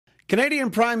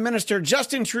Canadian Prime Minister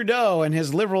Justin Trudeau and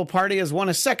his Liberal Party has won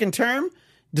a second term,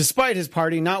 despite his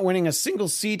party not winning a single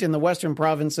seat in the western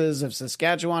provinces of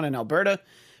Saskatchewan and Alberta,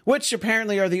 which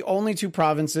apparently are the only two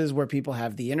provinces where people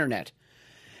have the internet.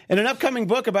 In an upcoming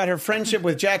book about her friendship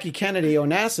with Jackie Kennedy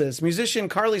Onassis, musician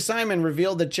Carly Simon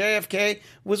revealed that JFK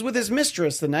was with his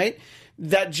mistress the night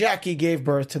that Jackie gave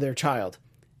birth to their child.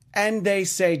 And they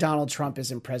say Donald Trump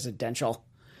isn't presidential.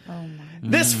 Oh my.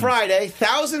 This Friday,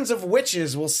 thousands of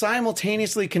witches will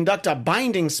simultaneously conduct a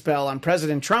binding spell on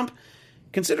President Trump.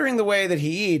 Considering the way that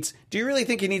he eats, do you really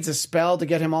think he needs a spell to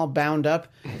get him all bound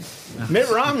up? Mitt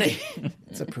Romney.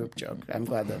 It's a poop joke. I'm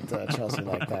glad that Chelsea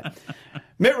liked that.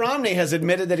 Mitt Romney has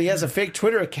admitted that he has a fake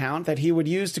Twitter account that he would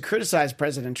use to criticize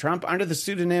President Trump under the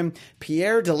pseudonym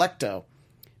Pierre Delecto.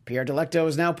 Pierre Delecto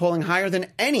is now polling higher than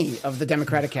any of the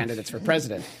Democratic candidates for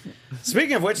president.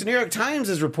 Speaking of which, the New York Times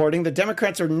is reporting that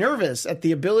Democrats are nervous at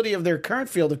the ability of their current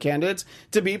field of candidates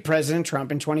to beat President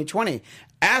Trump in 2020,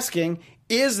 asking,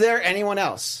 is there anyone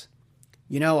else?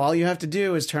 You know, all you have to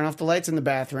do is turn off the lights in the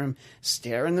bathroom,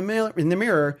 stare in the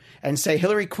mirror, and say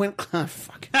Hillary Clinton. Oh,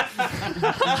 fuck.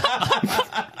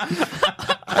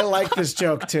 I like this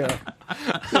joke, too.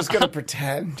 Just going to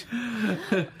pretend.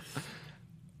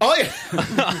 Oh, yeah.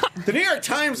 The New York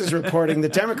Times is reporting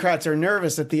that Democrats are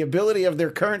nervous at the ability of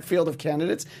their current field of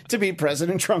candidates to beat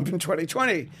President Trump in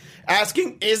 2020.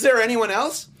 Asking, is there anyone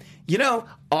else? You know,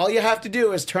 all you have to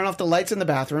do is turn off the lights in the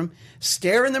bathroom,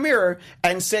 stare in the mirror,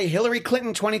 and say Hillary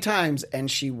Clinton 20 times,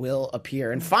 and she will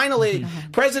appear. And finally,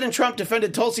 President Trump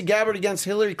defended Tulsi Gabbard against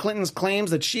Hillary Clinton's claims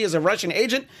that she is a Russian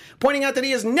agent, pointing out that he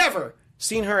has never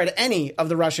seen her at any of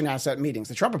the Russian asset meetings.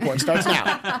 The Trump Report starts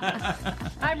now.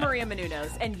 I'm Maria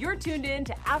Menounos, and you're tuned in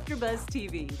to AfterBuzz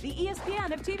TV, the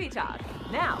ESPN of TV talk.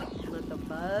 Now, let the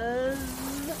buzz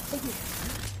begin.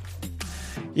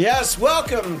 Yes,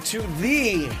 welcome to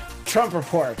the Trump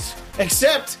Report.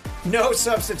 Except no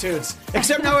substitutes.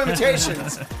 Except no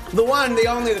imitations. The one, the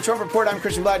only, the Trump Report. I'm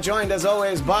Christian Blatt, joined as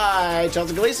always by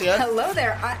Chelsea Galicia. Hello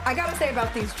there. I gotta say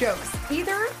about these jokes,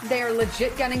 either they're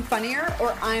legit getting funnier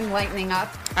or I'm lightening up.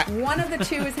 One of the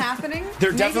two is happening.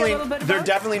 They're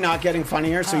definitely not getting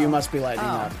funnier, so you must be lightening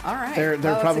up. All right.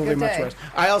 They're probably much worse.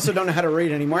 I also don't know how to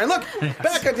read anymore. And look,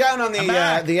 back down on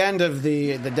the end of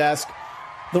the desk,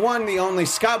 the one, the only,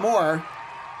 Scott Moore.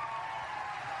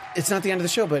 It's not the end of the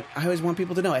show, but I always want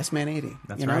people to know S-Man80.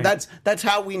 That's right. That's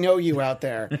how we know you out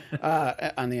there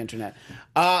on the internet.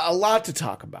 A lot to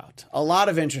talk about. A lot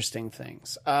of interesting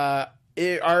things. This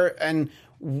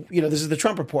is the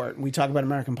Trump Report. We talk about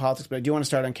American politics, but I do want to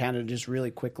start on Canada just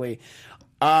really quickly.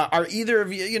 Are either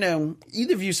of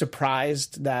you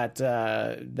surprised that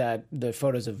the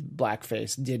photos of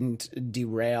blackface didn't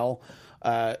derail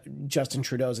Justin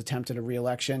Trudeau's attempt at a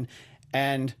re-election?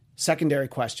 And secondary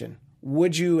question.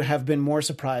 Would you have been more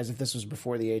surprised if this was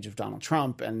before the age of Donald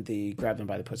Trump and the grab them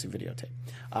by the pussy videotape?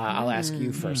 I'll ask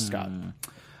you first, Scott.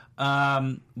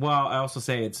 Well, I also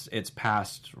say it's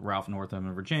past Ralph Northam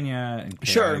in Virginia and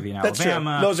Ivey in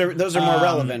Alabama. True. Those are more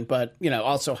relevant, but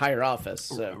also higher office.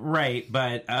 So. Right,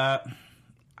 but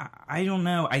I don't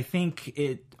know. I think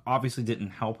it obviously didn't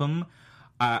help him.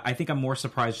 I think I'm more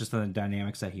surprised just on the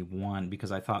dynamics that he won,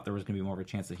 because I thought there was going to be more of a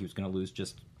chance that he was going to lose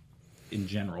just in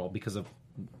general because of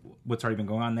what's already been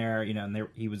going on there, and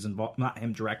he was involved, not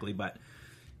him directly, but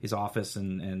his office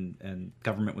and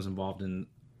government was involved in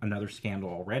another scandal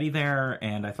already there.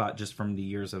 And I thought just from the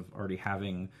years of already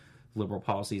having liberal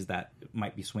policies that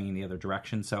might be swinging the other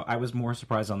direction. So I was more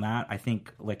surprised on that. I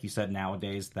think, like you said,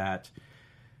 nowadays that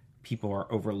people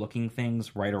are overlooking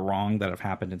things, right or wrong, that have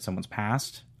happened in someone's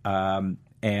past.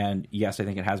 And yes, I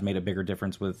think it has made a bigger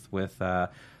difference with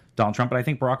Donald Trump, but I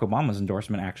think Barack Obama's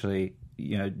endorsement actually,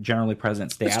 generally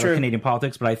presidents stay out of Canadian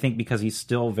politics, but I think because he's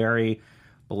still very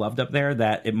beloved up there,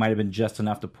 that it might have been just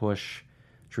enough to push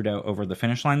Trudeau over the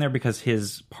finish line there, because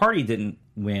his party didn't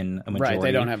win a majority. Right,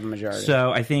 they don't have a majority.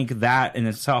 So I think that in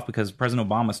itself, because President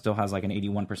Obama still has like an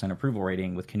 81% approval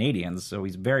rating with Canadians, so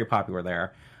he's very popular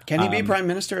there. Can he be Prime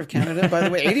Minister of Canada, by the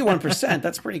way? 81%,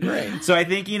 that's pretty great. So I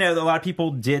think, a lot of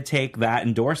people did take that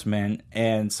endorsement,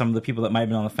 and some of the people that might have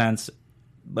been on the fence,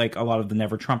 like a lot of the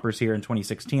Never Trumpers here in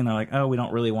 2016, they're like, oh, we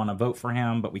don't really want to vote for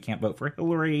him, but we can't vote for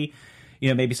Hillary.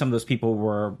 Maybe some of those people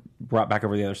were brought back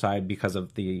over the other side because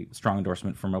of the strong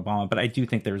endorsement from Obama. But I do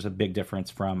think there's a big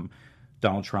difference from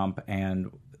Donald Trump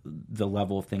and the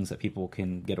level of things that people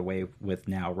can get away with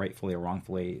now, rightfully or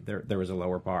wrongfully. There was a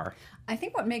lower bar. I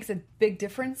think what makes a big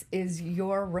difference is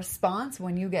your response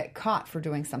when you get caught for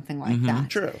doing something like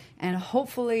that. True. And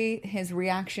hopefully his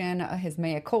reaction, his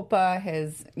mea culpa,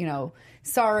 his,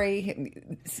 sorry,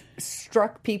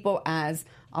 struck people as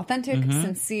authentic,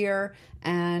 sincere,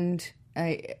 and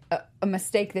a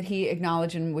mistake that he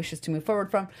acknowledged and wishes to move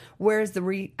forward from. Whereas the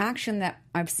reaction that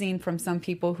I've seen from some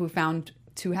people who found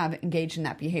to have engaged in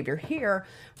that behavior here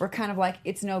were kind of like,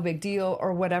 it's no big deal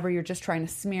or whatever. You're just trying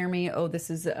to smear me. Oh, this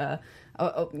is a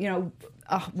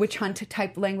witch hunt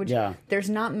type language. Yeah. There's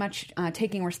not much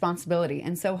taking responsibility,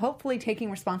 and so hopefully taking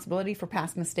responsibility for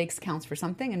past mistakes counts for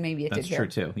something, and maybe it That's did here.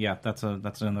 true too. Yeah, that's a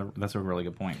really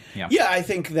good point. Yeah. Yeah, I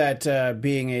think that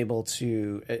being able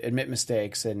to admit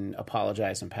mistakes and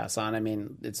apologize and pass on. I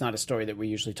mean, it's not a story that we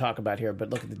usually talk about here, but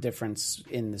look at the difference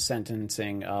in the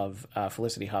sentencing of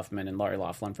Felicity Huffman and Lori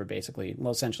Loughlin for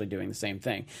essentially doing the same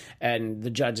thing. And the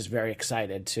judge is very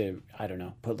excited to, I don't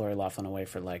know, put Lori Loughlin away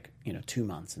for 2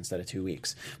 months instead of 2 weeks.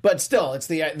 But still, it's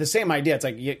the same idea. It's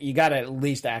like you got to at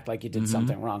least act like you did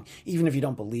something wrong, even if you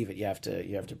don't believe it. You have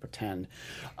to pretend,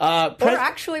 or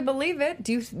actually believe it.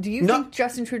 Do you think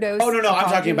Justin Trudeau's? Oh no, I'm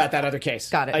talking about that other case.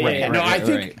 Got it.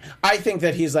 I think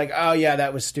that he's like, oh yeah,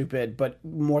 that was stupid. But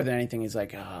more than anything, he's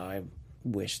like, oh, I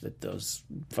wish that those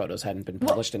photos hadn't been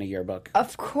published in a yearbook.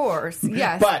 Of course,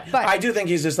 yes. but I do think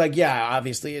he's just like, yeah,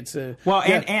 obviously it's a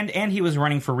and he was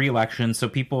running for re-election, so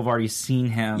people have already seen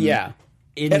him. Yeah.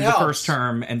 In the first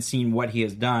term and seen what he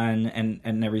has done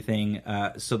and everything,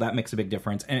 so that makes a big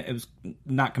difference. And it was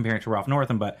not comparing to Ralph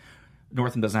Northam, but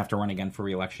Northam doesn't have to run again for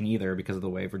re-election either because of the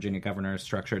way Virginia governor is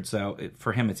structured. So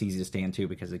for him, it's easy to stay in too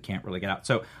because it can't really get out.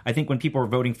 So I think when people are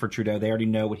voting for Trudeau, they already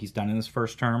know what he's done in his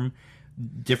first term.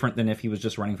 Different than if he was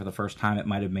just running for the first time, it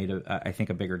might have made I think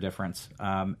a bigger difference.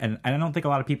 And I don't think a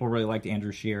lot of people really liked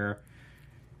Andrew Scheer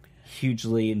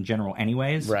hugely in general,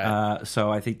 anyways. Right.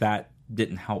 So I think that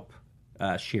didn't help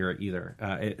Scheer either.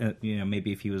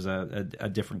 Maybe if he was a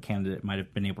different candidate, it might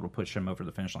have been able to push him over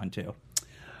the finish line too.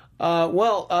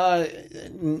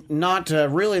 Not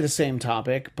really the same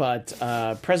topic, but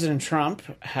President Trump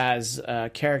has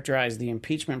characterized the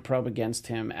impeachment probe against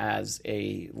him as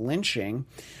a lynching.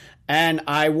 And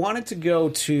I wanted to go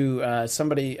to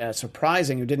somebody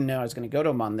surprising who didn't know I was going to go to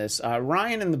him on this.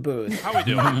 Ryan in the booth. How we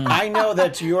doing? I know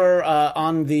that you're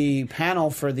on the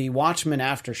panel for the Watchmen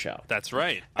After Show. That's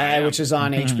right. Which is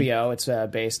on HBO. It's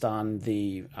based on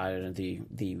the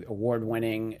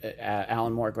award-winning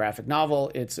Alan Moore graphic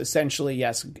novel. It's essentially,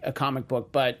 yes, a comic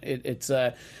book, but it's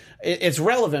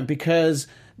relevant because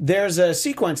there's a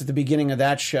sequence at the beginning of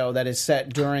that show that is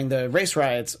set during the race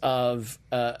riots of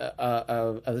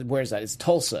where is that? It's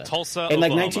Tulsa. Tulsa, in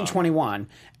Oklahoma. 1921,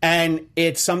 and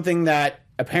it's something that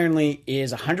apparently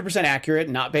is 100% accurate,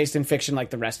 not based in fiction like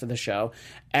the rest of the show,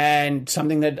 and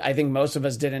something that I think most of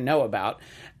us didn't know about.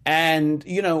 And,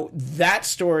 that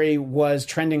story was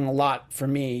trending a lot for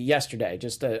me yesterday,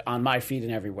 just on my feed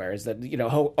and everywhere, is that,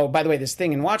 by the way, this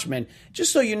thing in Watchmen,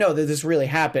 just so you know that this really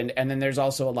happened. And then there's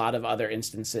also a lot of other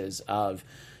instances of,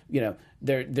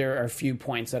 there are a few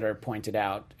points that are pointed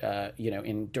out,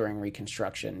 during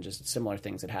Reconstruction, just similar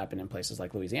things that happen in places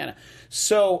like Louisiana.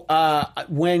 So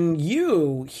when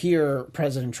you hear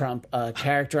President Trump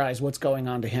characterize what's going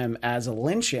on to him as a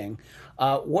lynching,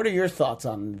 what are your thoughts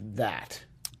on that?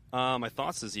 My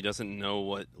thoughts is he doesn't know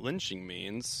what lynching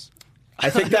means. I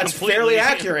think that's fairly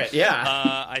accurate, yeah.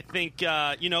 I think,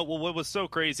 what was so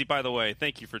crazy, by the way,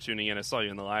 thank you for tuning in. I saw you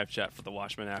in the live chat for the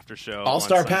Watchmen After Show.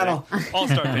 All-star panel.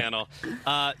 All-star panel.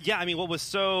 What was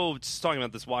so, just talking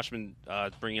about this Watchmen,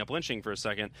 bringing up lynching for a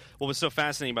second, what was so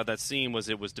fascinating about that scene was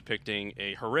it was depicting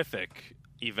a horrific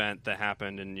event that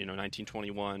happened in,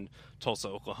 1921, Tulsa,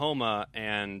 Oklahoma,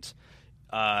 and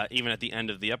even at the end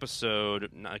of the episode,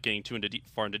 not getting too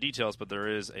far into details, but there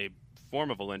is a form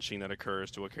of a lynching that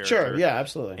occurs to a character. Sure, yeah,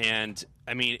 absolutely. And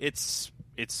I mean, it's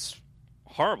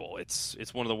horrible. It's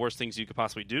one of the worst things you could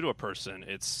possibly do to a person.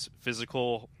 It's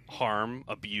physical harm,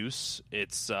 abuse.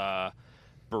 It's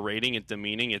berating and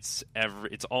demeaning. It's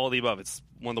all of the above. It's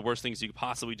one of the worst things you could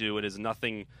possibly do. It has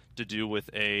nothing to do with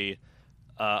a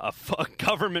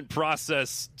government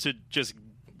process to just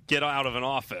get out of an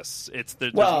office.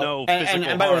 There's no physical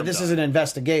and by the way, harm this done. is an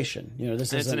investigation.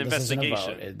 This It's isn't an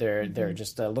investigation. a vote. They're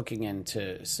just looking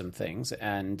into some things,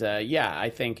 and I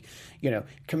think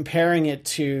comparing it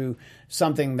to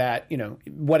something that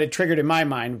what it triggered in my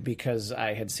mind because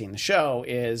I had seen the show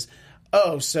is.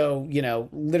 Oh, so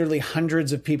literally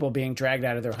hundreds of people being dragged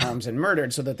out of their homes and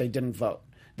murdered so that they didn't vote.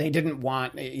 They didn't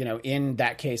want, in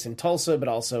that case in Tulsa, but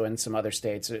also in some other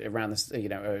states around this,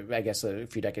 I guess a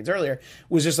few decades earlier,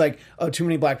 was just like, oh, too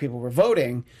many black people were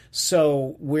voting,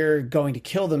 so we're going to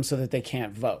kill them so that they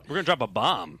can't vote. We're going to drop a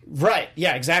bomb. Right.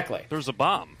 Yeah, exactly. There's a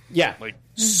bomb. Yeah.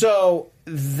 So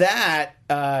that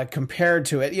compared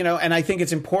to it, and I think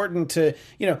it's important to,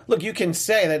 look, you can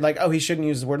say that like, oh, he shouldn't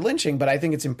use the word lynching, but I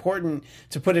think it's important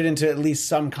to put it into at least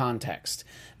some context.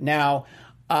 Now,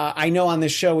 I know on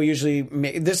this show we usually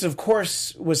this, of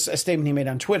course, was a statement he made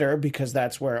on Twitter because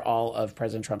that's where all of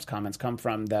President Trump's comments come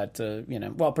from. That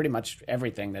pretty much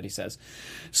everything that he says.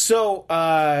 So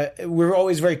we're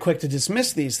always very quick to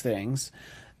dismiss these things.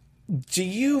 Do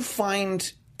you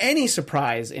find any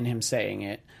surprise in him saying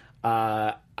it?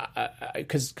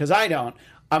 Because I don't.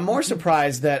 I'm more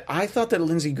surprised that I thought that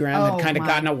Lindsey Graham had kind of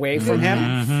gotten away from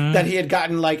him, that he had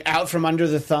gotten like out from under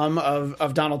the thumb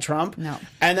of Donald Trump. No.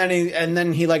 And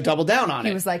then he like doubled down on it.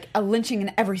 He was like a lynching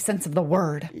in every sense of the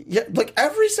word. Yeah, like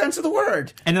every sense of the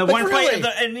word. And the like, one really.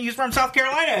 and he's from South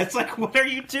Carolina. It's like, what are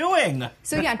you doing?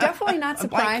 So yeah, definitely not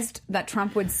surprised that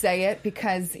Trump would say it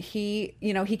because he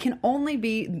can only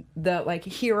be the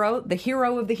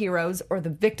hero of the heroes or the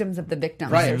victims of the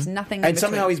victims. Right. There's nothing. And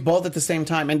somehow he's both at the same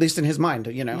time, at least in his mind.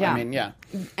 I mean, yeah.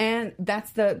 And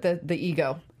that's the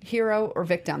ego, hero or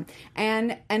victim.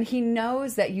 And he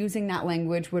knows that using that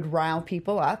language would rile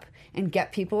people up and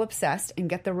get people obsessed and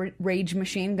get the rage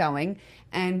machine going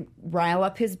and rile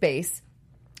up his base.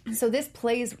 So this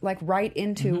plays like right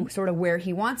into sort of where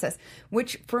he wants us,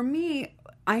 which for me,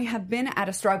 I have been at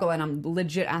a struggle, and I'm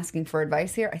legit asking for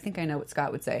advice here. I think I know what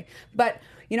Scott would say. But,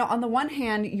 on the one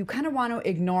hand, you kind of want to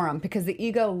ignore him because the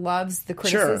ego loves the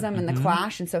criticism and the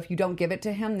clash. And so if you don't give it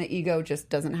to him, the ego just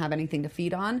doesn't have anything to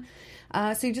feed on.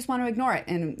 So you just want to ignore it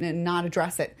and not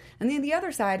address it. And then the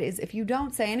other side is if you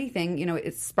don't say anything,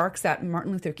 it sparks that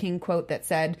Martin Luther King quote that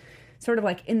said, sort of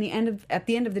like at the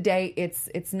end of the day,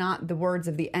 it's not the words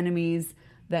of the enemies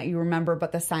that you remember,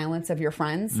 but the silence of your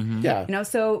friends. Yeah.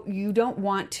 So you don't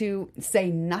want to say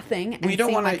nothing and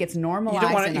seem like it's normalized. You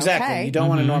don't want to, exactly. Okay. You don't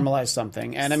want to normalize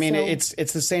something. And I mean, it's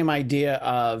the same idea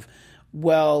of,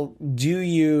 well, do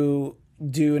you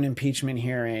do an impeachment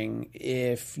hearing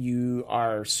if you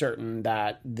are certain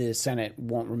that the Senate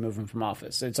won't remove him from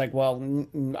office? It's like, well,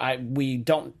 we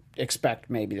don't expect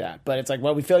maybe that, but it's like,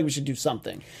 well, we feel like we should do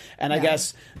something, and I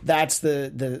guess that's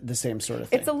the same sort of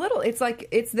thing.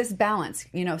 It's this balance,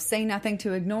 say nothing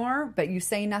to ignore, but you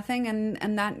say nothing,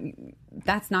 and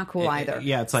that's not cool either.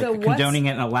 Yeah, it's like condoning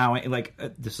it and allowing,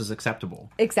 this is acceptable.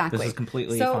 Exactly, this is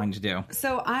completely fine to do.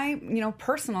 So I,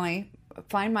 personally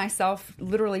find myself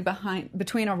literally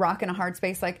between a rock and a hard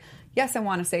space. Like, yes, I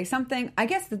want to say something. I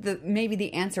guess maybe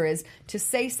the answer is to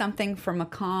say something from a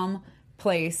calm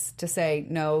place, to say,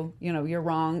 no, you're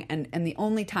wrong. And the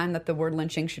only time that the word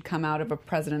lynching should come out of a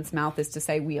president's mouth is to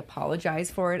say we apologize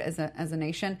for it as a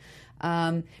nation.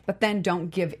 But then don't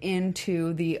give in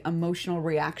to the emotional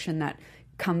reaction that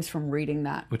comes from reading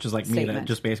that, which is like statement. me that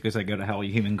just basically said, go to hell,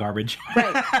 you human garbage.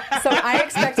 Right. So I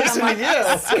expected,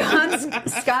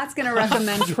 Scott's going to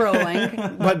recommend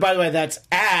trolling. But by the way, that's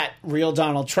at Real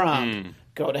Donald Trump.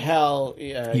 Go to hell,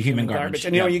 you human garbage.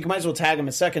 And you might as well tag him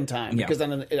a second time because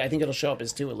then I think it'll show up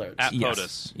as 2 alerts. At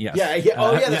POTUS. Yes. Yeah.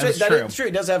 Oh, yeah, that's right. That's true.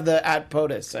 He does have the at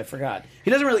POTUS. I forgot.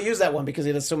 He doesn't really use that one because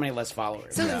he has so many less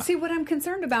followers. So see what I'm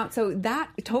concerned about. So that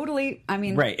totally,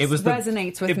 right. It was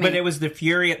resonates with me. But it was the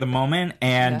fury at the moment,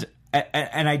 and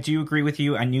I do agree with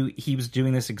you. I knew he was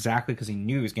doing this exactly because he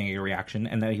knew he was going to get a reaction,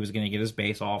 and that he was going to get his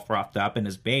base all frothed up, and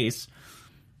his base,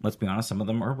 let's be honest, some of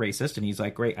them are racist, and he's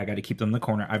like, great, I got to keep them in the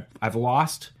corner. I've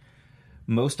lost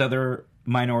most other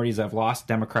minorities. I've lost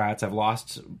Democrats. I've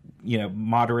lost,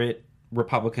 moderate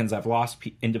Republicans. I've lost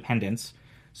independents.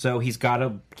 So he's got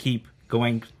to keep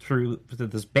going through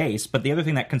this base. But the other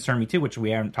thing that concerned me too, which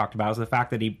we haven't talked about, is the fact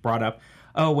that he brought up,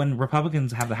 when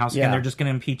Republicans have the House again, they're just going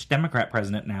to impeach Democrat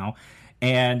president now.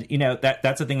 And,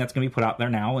 that's a thing that's going to be put out there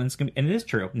now. And it is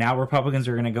true. Now Republicans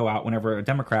are going to go out whenever a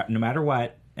Democrat, no matter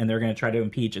what, and they're going to try to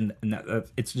impeach. And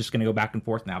it's just going to go back and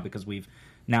forth now because we've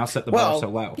now set the bar so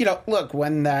low. Look,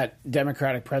 when that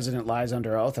Democratic president lies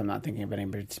under oath, I'm not thinking of any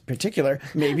particular,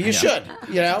 maybe you should,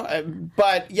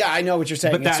 But, yeah, I know what you're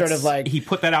saying. But it's sort of like... He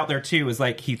put that out there, too, is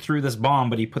like he threw this bomb,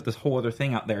 but he put this whole other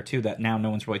thing out there, too, that now no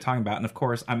one's really talking about. And, of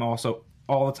course, I'm also,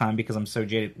 all the time, because I'm so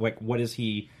jaded, like, what is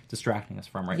he distracting us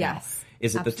from right now?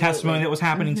 Is it absolutely. The testimony that was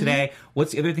happening today?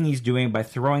 What's the other thing he's doing by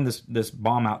throwing this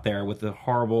bomb out there with the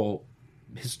horrible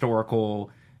historical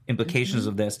implications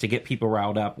of this to get people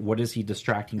riled up? What is he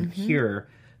distracting here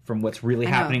from what's really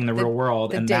happening in the real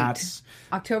world? And that's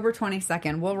October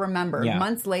 22nd. We'll remember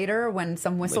months later when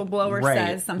some whistleblower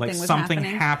says something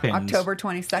happened. October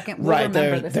 22nd. We'll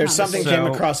remember this. There's something came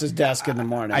across his desk in the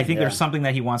morning. I think there's something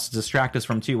that he wants to distract us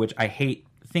from too, which I hate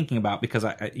thinking about because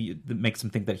it makes him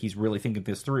think that he's really thinking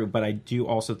this through. But I do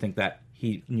also think that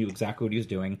he knew exactly what he was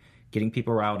doing, getting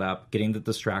people riled up, getting the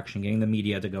distraction, getting the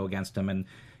media to go against him, and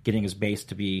getting his base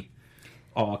to be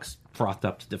all frothed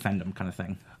up to defend him, kind of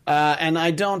thing. And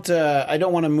I don't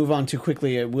want to move on too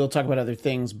quickly. We'll talk about other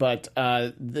things, but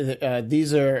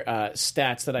these are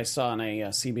stats that I saw in a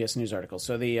CBS News article.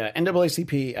 So the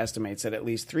NAACP estimates that at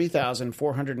least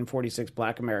 3,446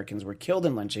 Black Americans were killed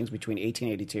in lynchings between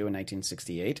 1882 and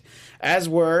 1968, as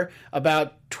were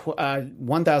about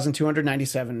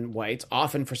 1,297 whites,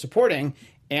 often for supporting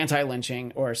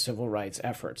anti-lynching or civil rights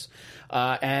efforts.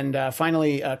 And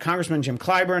finally, Congressman Jim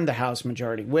Clyburn, the House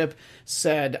Majority Whip,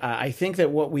 said, I think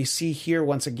that what we see here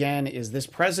once again is this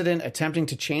president attempting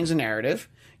to change the narrative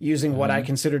using what I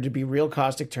consider to be real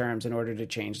caustic terms in order to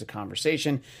change the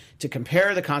conversation. To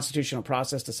compare the constitutional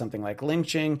process to something like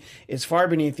lynching is far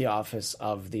beneath the office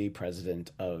of the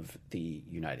President of the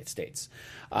United States.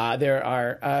 There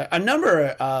are a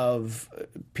number of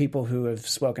people who have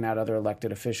spoken out, other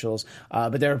elected officials,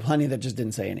 but there are plenty that just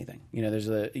didn't say anything.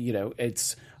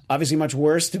 It's obviously much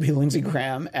worse to be Lindsey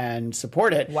Graham and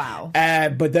support it. Wow.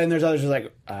 But then there's others who are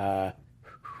like,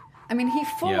 I mean, he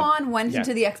full on went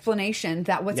into the explanation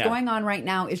that what's going on right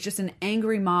now is just an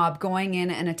angry mob going in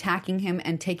and attacking him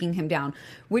and taking him down,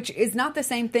 which is not the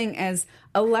same thing as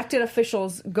elected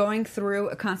officials going through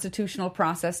a constitutional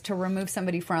process to remove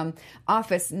somebody from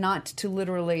office, not to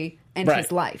literally end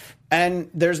his life. And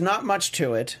there's not much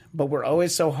to it, but we're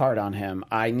always so hard on him.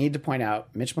 I need to point out,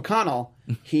 Mitch McConnell,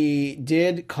 he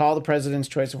did call the president's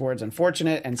choice of words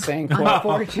unfortunate and saying,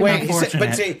 quote, wait,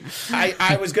 but see,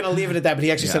 I was going to leave it at that, but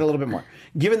he actually said a little bit more.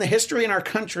 Given the history in our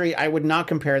country, I would not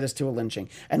compare this to a lynching.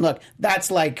 And look, that's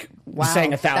like saying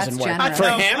 1,000 words.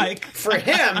 For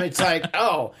him, it's like,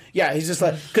 oh, yeah, he's just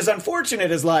like, because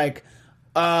unfortunate is like,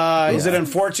 is it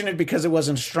unfortunate because it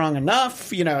wasn't strong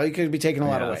enough? It could be taken a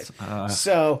lot of ways.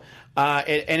 So,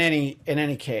 in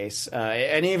any case,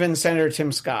 and even Senator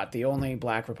Tim Scott, the only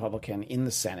Black Republican in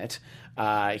the Senate,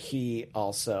 he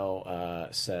also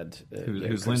said,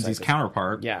 who's Lindsey's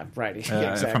counterpart? Yeah, right.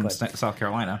 Exactly. From South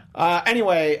Carolina.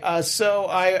 Anyway, so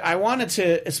I wanted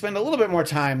to spend a little bit more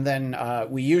time than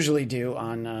we usually do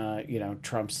on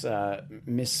Trump's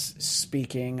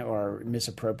misspeaking or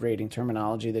misappropriating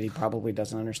terminology that he probably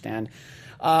doesn't understand.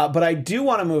 But I do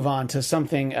want to move on to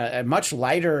something much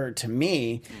lighter to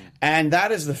me, and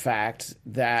that is the fact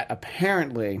that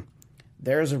apparently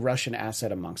there is a Russian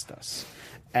asset amongst us.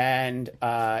 And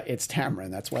it's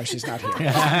Tamron. That's why she's not here.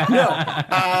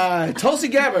 Tulsi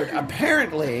Gabbard,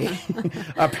 apparently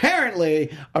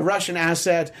a Russian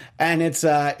asset, and it's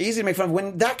easy to make fun of.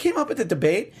 When that came up at the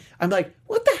debate, I'm like,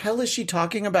 what the hell is she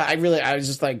talking about? I was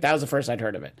just like, that was the first I'd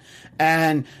heard of it.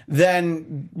 And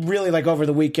then really like over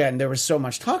the weekend, there was so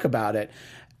much talk about it.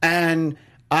 And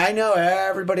I know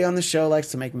everybody on the show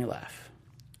likes to make me laugh,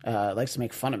 likes to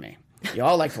make fun of me. You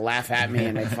all like to laugh at me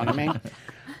and make fun of me.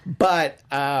 But,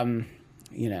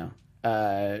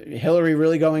 Hillary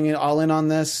really going all in on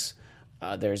this.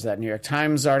 There's that New York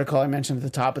Times article I mentioned at the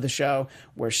top of the show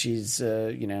where she's,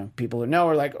 people who know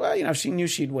are like, well, if she knew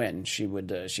she'd win,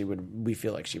 we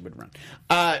feel like she would run.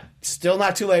 Still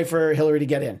not too late for Hillary to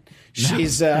get in.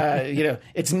 She's,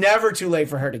 it's never too late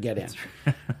for her to get in.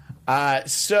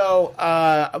 So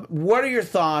what are your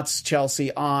thoughts,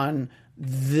 Chelsea, on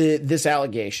this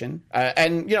allegation?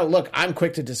 And look, I'm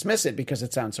quick to dismiss it because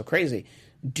it sounds so crazy.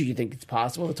 Do you think it's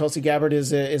possible that Tulsi Gabbard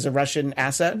is a Russian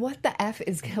asset? What the F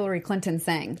is Hillary Clinton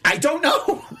saying? I don't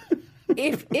know.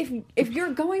 if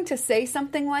you're going to say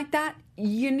something like that,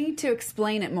 you need to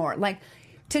explain it more. Like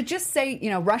to just say,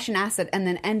 Russian asset and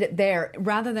then end it there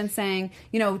rather than saying,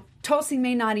 Tulsi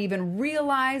may not even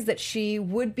realize that she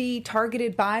would be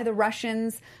targeted by the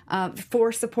Russians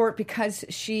for support because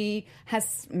she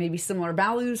has maybe similar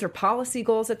values or policy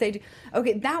goals that they do.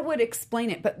 Okay, that would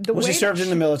explain it. But the way she served in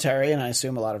the military, and I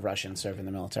assume a lot of Russians serve in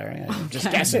the military. I'm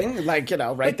just guessing,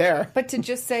 right there. But to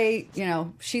just say,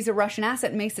 she's a Russian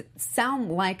asset makes it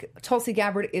sound like Tulsi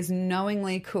Gabbard is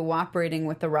knowingly cooperating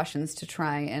with the Russians to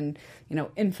try and,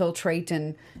 infiltrate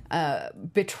and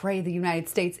betray the United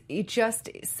States. It just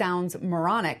sounds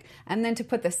moronic. And then to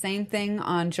put the same thing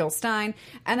on Jill Stein,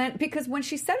 and then because when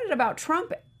she said it about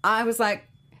Trump, I was like,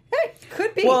 hey,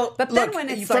 could be. Well, but then when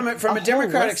it's from a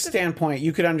Democratic standpoint,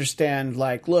 you could understand,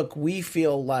 look, we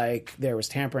feel like there was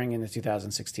tampering in the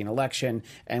 2016 election,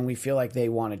 and we feel like they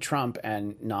wanted Trump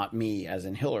and not me, as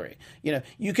in Hillary.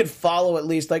 You could follow at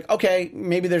least okay,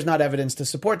 maybe there's not evidence to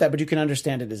support that, but you can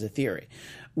understand it as a theory.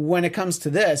 when it comes to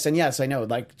this, and yes, I know,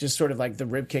 like just sort of like the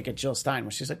rib kick at Jill Stein,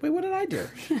 where she's like, "Wait, what did I do?"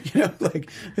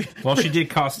 Well, she did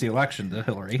cost the election to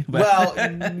Hillary. But, well,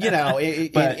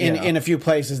 But, in a few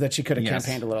places that she could have Yes.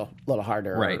 campaigned a little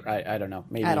harder. Right. Or, I don't know.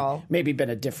 Maybe At all. Maybe been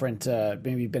a different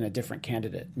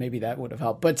candidate. Maybe that would have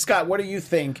helped. But Scott, what do you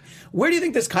think? Where do you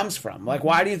think this comes from? Like,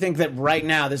 why do you think that right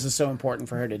now this is so important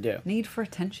for her to do? Need for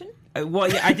attention?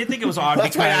 well, yeah, I did think it was odd.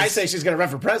 That's because, why I say she's going to run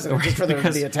for president, just for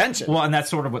the attention. Well, and that's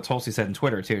sort of what Tulsi said on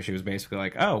Twitter too. She was basically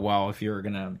like, "Oh, well, if you're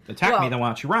going to attack me, then why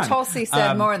don't you run?" Tulsi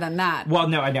said more than that. Well,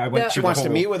 no, I know. I went she through wants the to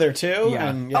whole- meet with her too. Yeah.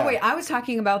 And, Oh wait, I was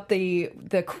talking about the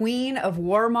queen of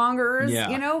warmongers. Yeah,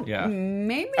 You know, yeah.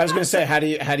 maybe I was not going to say,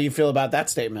 how do you feel about that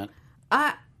statement?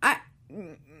 I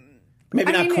Maybe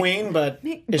I not mean, queen, but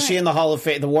is but- she in the Hall of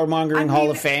Fame, the warmongering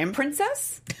Hall of Fame?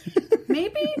 Princess?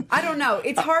 Maybe? I don't know.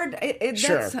 It's hard.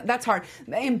 Sure. That's hard.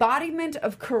 Embodiment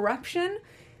of corruption?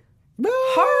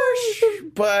 Harsh,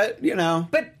 but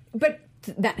But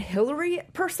that Hillary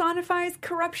personifies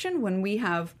corruption when we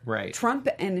have Right. Trump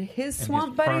and his swamp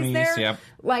his buddies cronies, there. yep.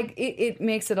 Like, it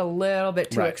makes it a little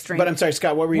bit too right. extreme. But I'm sorry,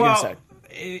 Scott. What were you going to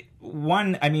say?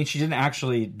 One, I mean, she didn't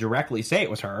actually directly say it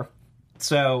was her.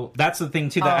 So that's the thing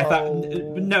too. That I thought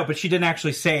no, but she didn't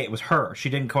actually say it was her. She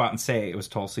didn't go out and say it was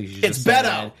Tulsi. She It's just said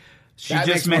Beto. it. She That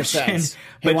just makes more mentioned, sense.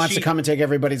 He wants to come and take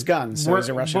everybody's guns, so he's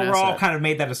a Russian we're all asset. kind of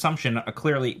made that assumption.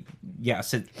 Clearly,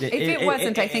 yes. if it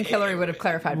wasn't, I think Hillary would have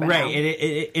clarified by right. now.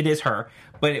 It is her,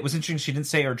 but it was interesting. She didn't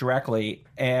say her directly,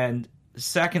 and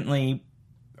secondly,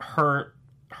 her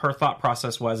thought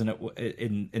process was, and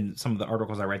in some of the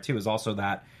articles I read too, is also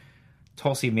that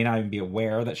Tulsi may not even be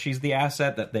aware that she's the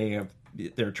asset, that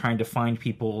they're trying to find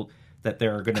people that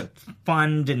they're going to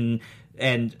fund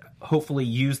and hopefully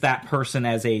use that person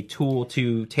as a tool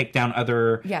to take down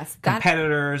other Yes, that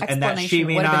competitors, and that she explanation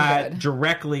may would have been not good.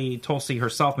 directly, Tulsi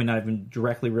herself may not even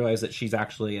directly realize that she's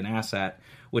actually an asset,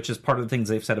 which is part of the things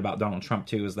they've said about Donald Trump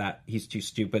too, is that he's too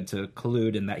stupid to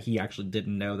collude and that he actually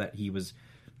didn't know that he was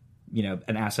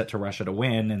an asset to Russia to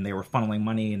win, and they were funneling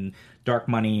money and dark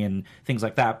money and things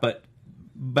like that.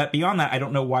 But beyond that, I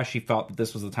don't know why she felt that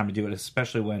this was the time to do it,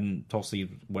 especially when Tulsi,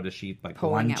 what is she, like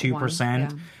Polling at 1-2%?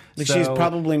 yeah. Like, she's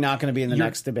probably not going to be in the you're-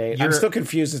 next debate. I'm you're- still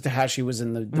confused as to how she was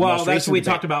in the Well, most that's recent what we debate.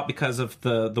 talked about because of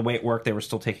the way it worked. They were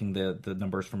still taking the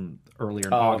numbers from earlier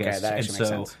in Oh, okay, August, that and actually makes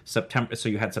so sense. September. So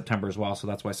you had September as well. So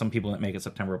that's why some people didn't make it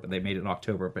September, but they made it in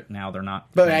October. But now they're not.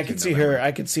 But going I to could see November. her.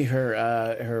 I could see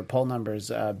her poll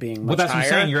numbers being much Well, that's higher. what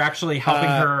I'm saying. You're actually helping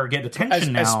her get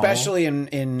attention now, especially in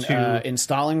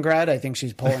Stalingrad. I think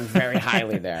she's polling very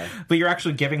highly there. but you're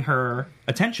actually giving her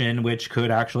attention, which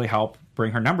could actually help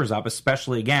bring her numbers up,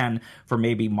 especially again for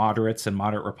maybe moderates and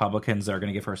moderate Republicans that are going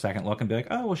to give her a second look and be like,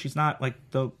 oh, well, she's not like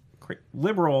the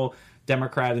liberal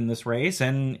Democrat in this race,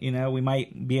 and we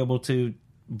might be able to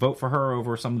vote for her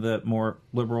over some of the more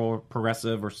liberal,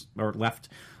 progressive, or left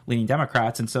leaning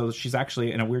Democrats, and so she's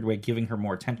actually in a weird way giving her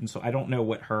more attention. So I don't know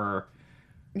what her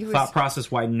thought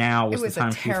process why now was, it was the time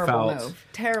a she terrible felt move.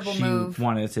 Terrible she move.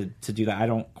 wanted to do that. I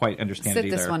don't quite understand Sit it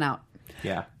either. this one out.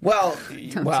 Yeah. Well, do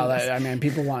this. I mean,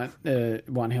 people want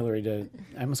Hillary to.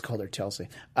 I almost called her Chelsea.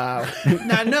 No,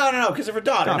 because of her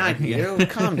daughter, not you.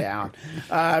 Calm down.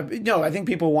 No, I think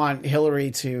people want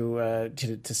Hillary to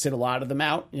sit a lot of them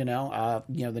out.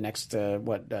 The next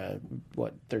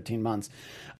 13 months.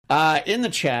 In the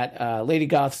chat, Lady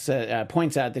Goth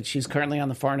points out that she's currently on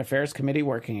the Foreign Affairs Committee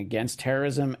working against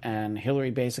terrorism, and Hillary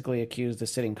basically accused a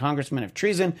sitting congressman of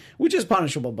treason, which is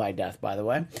punishable by death, by the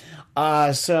way.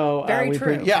 Very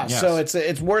true. Yes. So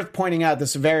it's worth pointing out the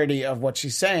severity of what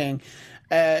she's saying.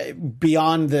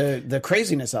 Beyond the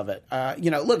craziness of it,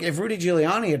 look, if Rudy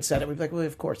Giuliani had said it, we'd be like, well,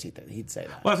 of course he'd say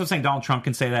that. Well, that's what I'm saying. Donald Trump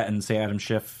can say that and say Adam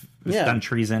Schiff has done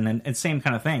treason and same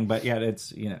kind of thing. But yeah,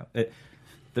 it's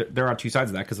there are two sides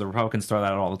of that because the Republicans throw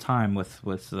that out all the time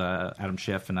with Adam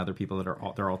Schiff and other people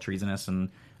that they're all treasonous, and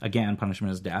again,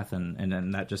 punishment is death,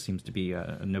 and that just seems to be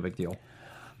no big deal.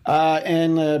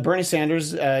 And Bernie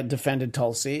Sanders defended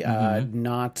Tulsi,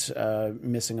 not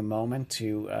missing a moment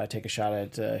to take a shot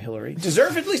at Hillary.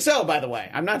 Deservedly so, by the way.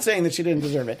 I'm not saying that she didn't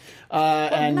deserve it.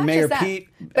 And not Mayor just that, Pete.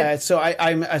 but- So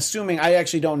I'm assuming. I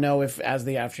actually don't know if, as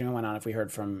the afternoon went on, if we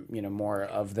heard from more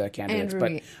of the candidates.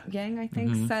 Andrew Yang, I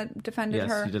think, said defended Yes,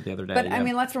 her. he did the other day, But yeah. I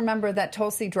mean, let's remember that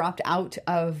Tulsi dropped out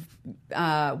of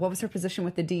what was her position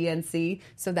with the DNC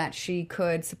so that she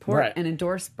could support Right. and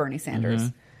endorse Bernie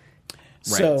Sanders.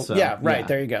 So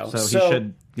there you go. So he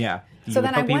should, So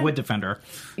then I he went- would defend her.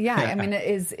 Yeah, I mean,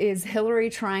 is Hillary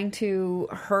trying to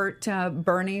hurt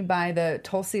Bernie by the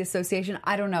Tulsi Association?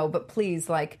 I don't know, but please,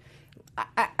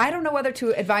 I don't know whether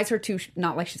to advise her to,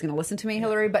 not like she's going to listen to me,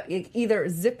 Hillary, but either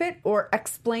zip it or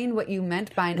explain what you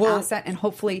meant by an asset, and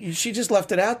hopefully she just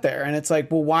left it out there, and it's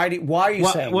like, well, why are you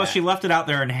saying well, that? she left it out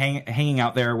there and hanging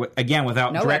out there again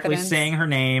without No directly evidence. saying her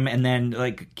name, and then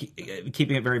like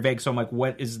keeping it very vague. So I'm like,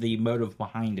 what is the motive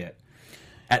behind it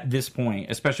at this point,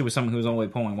 especially with someone who's only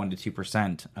polling 1% to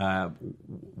 2%?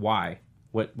 Why?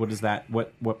 What is that?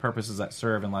 What purpose does that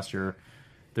serve? Unless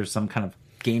there's some kind of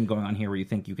game going on here where you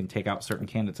think you can take out certain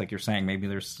candidates, like you're saying. Maybe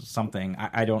there's something,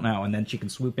 I don't know, and then she can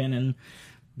swoop in and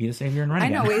be the savior and run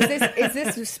again. I know. Is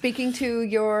this speaking to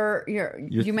your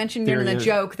you mentioned in the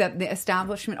joke that the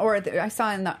establishment, or I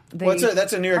saw in the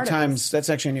that's a New York articles, Times. That's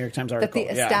actually a New York Times article.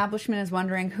 that the establishment is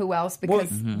wondering who else, because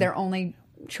their only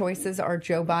choices are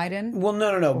Joe Biden. Well,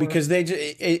 no, because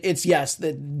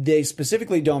that they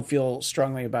specifically don't feel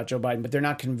strongly about Joe Biden, but they're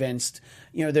not convinced.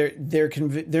 You know,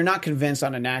 they're not convinced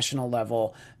on a national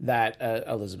level that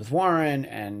Elizabeth Warren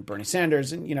and Bernie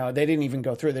Sanders, and they didn't even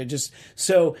go through. They just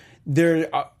so there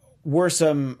were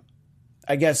some,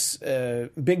 I guess,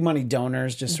 big money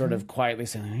donors just sort of quietly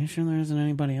saying, "Are you sure there isn't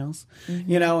anybody else?"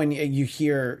 And you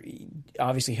hear,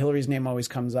 obviously, Hillary's name always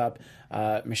comes up.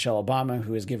 Michelle Obama,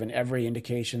 who has given every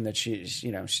indication that she's,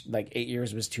 like 8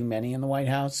 years was too many in the White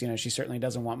House. She certainly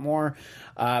doesn't want more.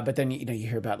 But then, you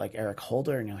hear about like Eric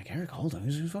Holder, and you're like, Eric Holder?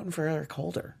 Who's voting for Eric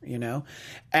Holder?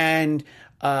 And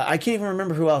I can't even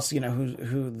remember who else,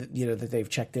 who that they've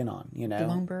checked in on,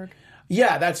 Bloomberg.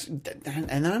 Yeah,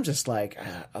 and then I'm just like,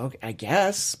 okay, I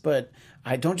guess, but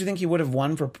don't you think he would have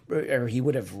he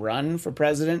would have run for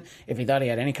president if he thought he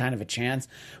had any kind of a chance?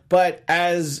 But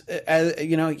as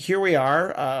here we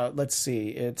are. Let's see,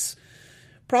 it's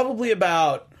probably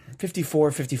about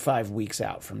 54, 55 weeks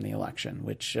out from the election,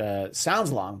 which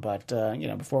sounds long, but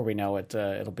before we know it,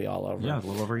 it'll be all over. Yeah, a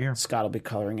little over a year. Scott will be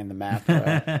coloring in the map.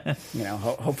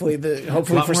 Hopefully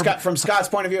from Scott's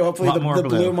point of view, hopefully the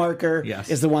blue marker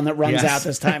is the one that runs out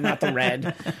this time, not the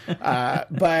red.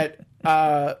 But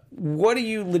what do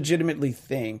you legitimately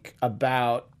think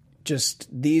about just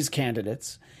these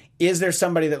candidates? Is there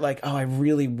somebody that I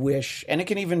really wish, and it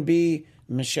can even be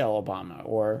Michelle Obama,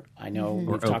 or I know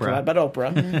we've talked a lot about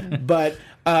Oprah, but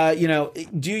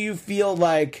do you feel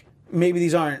like maybe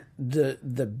these aren't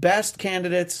the best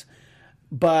candidates,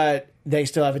 but they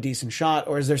still have a decent shot,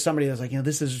 or is there somebody that's like,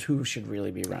 this is who should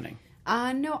really be running?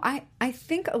 No, I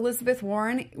think Elizabeth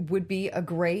Warren would be a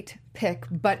great pick,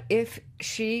 but if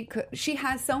she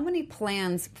has so many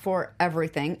plans for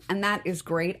everything, and that is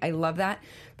great. I love that.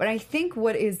 But I think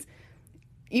what is,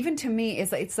 even to me,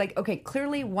 is it's like, okay,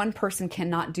 clearly one person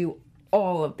cannot do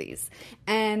all of these.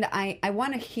 And I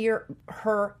want to hear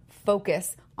her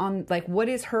focus on what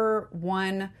is her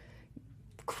one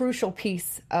crucial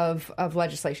piece of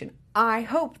legislation. I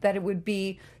hope that it would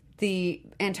be the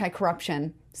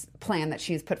anti-corruption plan that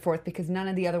she's put forth, because none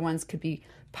of the other ones could be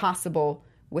possible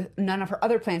none of her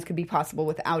other plans could be possible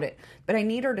without it. But I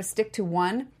need her to stick to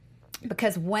one,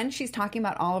 because when she's talking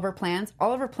about all of her plans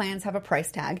have a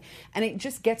price tag, and it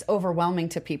just gets overwhelming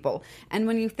to people. And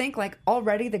when you think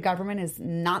already the government is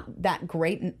not that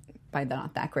great, by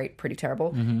not that great, pretty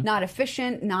terrible, not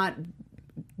efficient,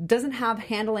 doesn't have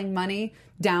handling money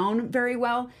down very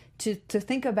well, to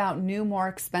think about new, more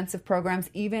expensive programs,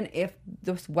 even if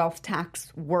this wealth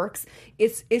tax works,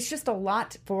 it's just a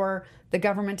lot for the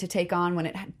government to take on when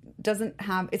it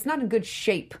it's not in good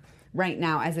shape right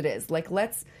now as it is.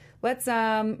 Let's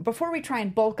before we try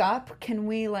and bulk up, can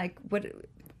we what?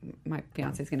 My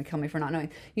fiance is going to kill me for not knowing.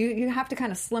 You have to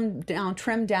kind of slim down,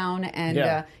 trim down,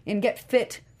 and get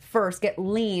fit first, get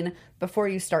lean before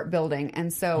you start building.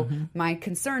 And so my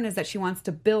concern is that she wants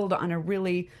to build on a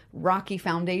really rocky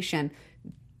foundation.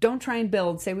 Don't try and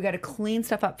build. Say we got to clean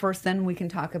stuff up first, then we can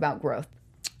talk about growth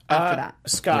after that.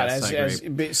 Scott,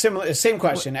 Yes, same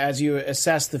question. As you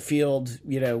assess the field,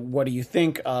 what do you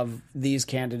think of these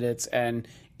candidates, and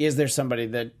is there somebody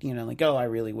that, I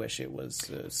really wish it was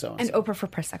so-and-so? And Oprah for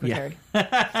press secretary.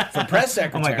 For press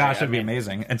secretary. Oh my gosh, that'd be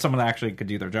amazing. And someone that actually could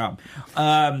do their job.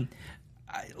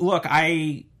 Look,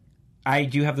 I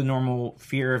do have the normal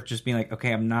fear of just being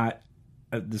okay, I'm not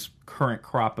this current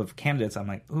crop of candidates.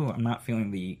 I'm I'm not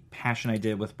feeling the passion I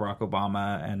did with Barack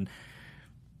Obama. And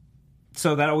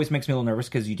so that always makes me a little nervous,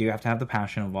 because you do have to have the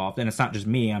passion involved. And it's not just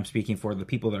me. I'm speaking for the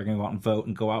people that are going to go out and vote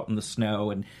and go out in the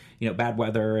snow and, bad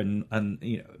weather and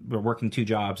we're working 2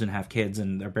 jobs and have kids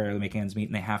and they're barely making ends meet,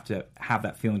 and they have to have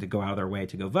that feeling to go out of their way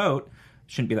to go vote.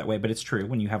 Shouldn't be that way, but it's true.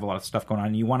 When you have a lot of stuff going on,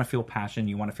 and you want to feel passion,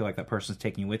 you want to feel like that person's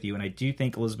taking you with you. And I do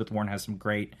think Elizabeth Warren has some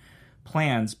great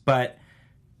plans, but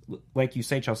like you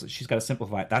say, Chelsea, she's got to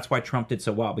simplify it. That's why Trump did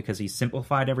so well, because he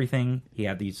simplified everything. He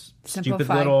had these stupid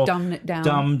little dumbed it down.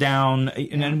 dumbed down,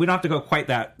 and we don't have to go quite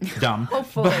that dumb.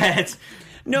 Hopefully. But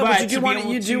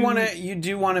you do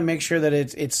want to make sure that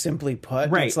it's simply put.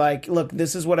 Right. It's like, look,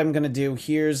 this is what I'm going to do.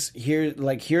 Here's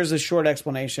a short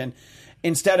explanation.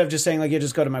 Instead of just saying like, you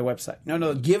just go to my website.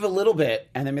 No, give a little bit,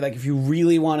 and then be like, if you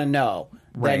really want to know,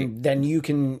 then you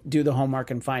can do the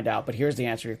homework and find out. But here's the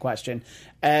answer to your question.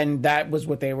 And that was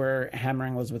what they were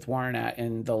hammering Elizabeth Warren at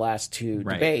in the last two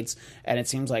debates. And it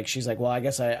seems like she's like, well, I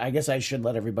guess I should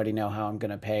let everybody know how I'm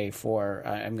going to pay for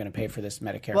this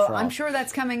Medicare for all. Well, I'm sure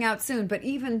that's coming out soon. But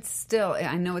even still,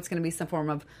 I know it's going to be some form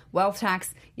of wealth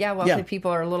tax. Yeah, wealthy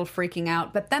people are a little freaking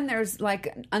out. But then there's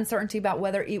like uncertainty about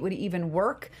whether it would even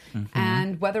work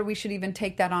and whether we should even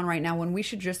take that on right now when we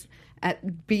should just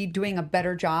be doing a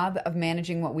better job of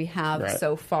managing what we have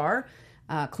so far.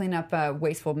 Clean up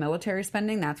wasteful military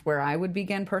spending. That's where I would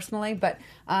begin personally. But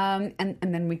and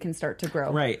then we can start to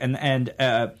grow. Right.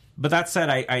 But that said,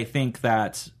 I think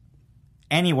that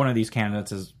any one of these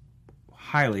candidates is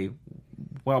highly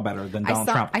well better than Donald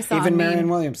Trump. Even Marianne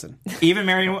Williamson. Even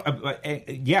Marianne,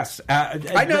 yes.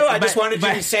 I know. I just wanted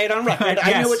you to say it on record.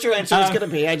 Yes. I knew what your answer was going to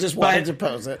be. I just wanted to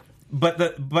pose it. But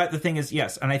the thing is,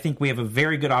 yes, and I think we have a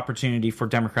very good opportunity for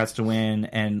Democrats to win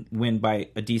and win by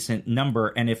a decent number.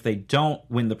 And if they don't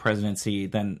win the presidency,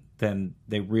 then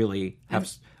they really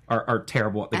are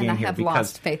terrible at the game here. And have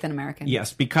lost faith in Americans.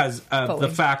 Yes, because of the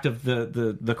fact of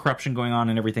the corruption going on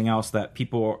and everything else, that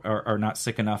people are not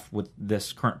sick enough with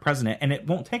this current president. And it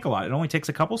won't take a lot. It only takes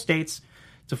a couple states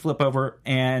to flip over.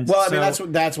 And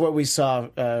that's what we saw.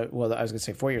 I was going to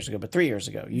say 4 years ago, but 3 years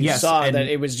ago, you saw that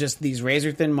it was just these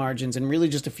razor thin margins, and really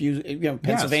just a few.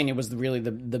 Pennsylvania was really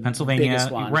the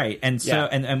biggest one, right? And so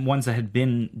and ones that had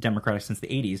been Democratic since the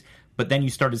 80s. But then you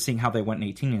started seeing how they went in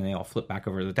 2018, and they all flipped back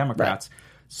over to the Democrats. Right.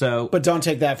 So, but don't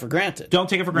take that for granted. Don't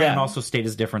take it for granted. And also, state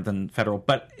is different than federal.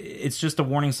 But it's just a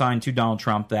warning sign to Donald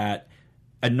Trump that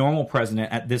a normal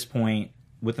president at this point,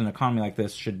 with an economy like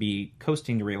this, should be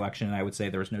coasting to re-election. And I would say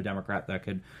there's no Democrat that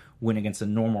could win against a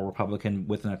normal Republican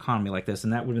with an economy like this.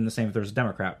 And that would have been the same if there was a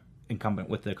Democrat incumbent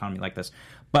with the economy like this.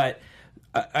 But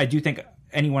I do think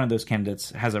any one of those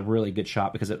candidates has a really good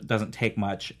shot, because it doesn't take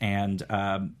much. And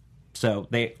so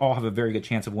they all have a very good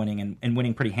chance of winning, and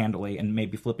winning pretty handily, and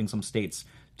maybe flipping some states,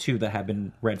 too, that have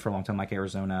been red for a long time, like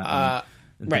Arizona.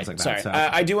 Right. Like that. Sorry. So.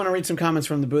 I do want to read some comments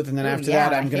from the booth, and then after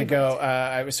that, I'm going to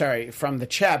go. From the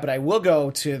chat, but I will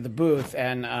go to the booth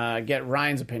and get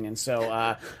Ryan's opinion.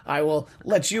 So I will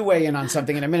let you weigh in on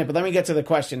something in a minute, but let me get to the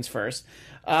questions first.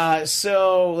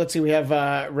 So let's see. We have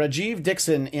Rajiv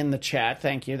Dixon in the chat.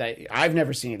 Thank you. I've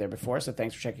never seen you there before, so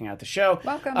thanks for checking out the show.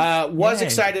 Welcome. Was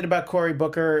excited about Cory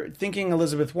Booker, thinking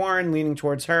Elizabeth Warren, leaning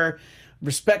towards her.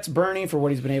 Respects Bernie for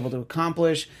what he's been able to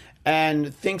accomplish,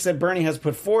 and thinks that Bernie has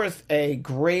put forth a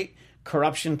great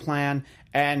corruption plan.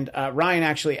 And Ryan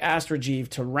actually asked Rajiv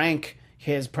to rank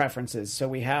his preferences. So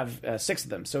we have 6 of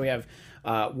them. So we have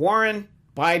Warren,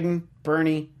 Biden,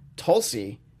 Bernie,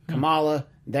 Tulsi, Kamala,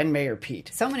 then Mayor Pete.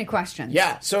 So many questions.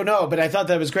 Yeah. So no, but I thought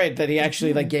that was great that he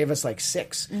actually gave us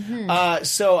 6.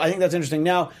 So I think that's interesting.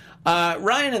 Now,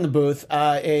 Ryan in the booth,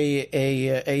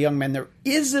 a young man there.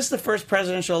 Is this the first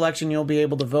presidential election you'll be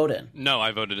able to vote in? No,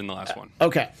 I voted in the last one.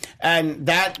 Okay. And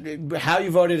that, how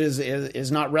you voted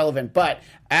is not relevant. But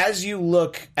as you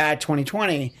look at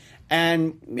 2020,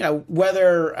 and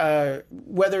whether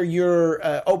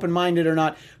you're open-minded or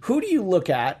not, who do you look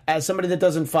at as somebody that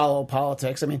doesn't follow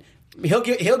politics? I mean, he'll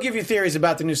give you theories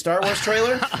about the new Star Wars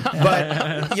trailer,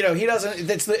 but he doesn't.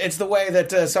 It's the way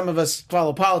that some of us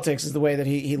follow politics is the way that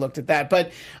he looked at that.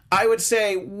 But I would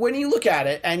say when you look at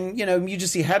it, and you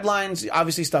just see headlines,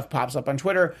 obviously stuff pops up on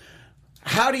Twitter.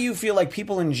 How do you feel like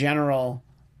people in general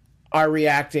are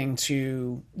reacting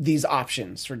to these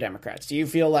options for Democrats? Do you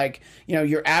feel like,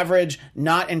 your average,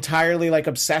 not entirely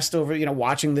obsessed over,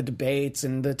 watching the debates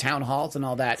and the town halls and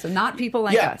all that? So not people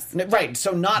like us. Right.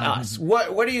 So not us.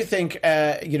 What do you think,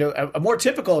 a more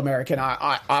typical American,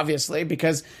 obviously,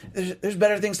 because there's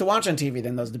better things to watch on TV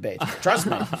than those debates. Trust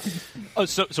me.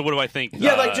 So what do I think?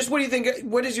 Yeah, just what do you think?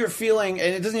 What is your feeling?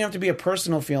 And it doesn't even have to be a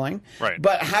personal feeling. Right.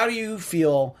 But how do you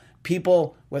feel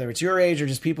people, whether it's your age or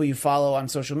just people you follow on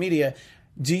social media,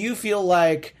 do you feel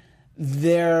like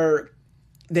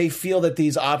they feel that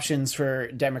these options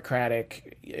for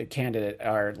Democratic candidate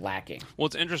are lacking? Well,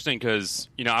 it's interesting because,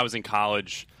 I was in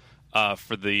college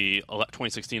for the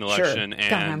 2016 election.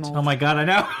 Sure. And oh my God, I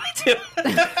know.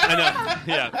 I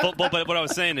know. Yeah. But what I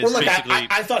was saying is basically...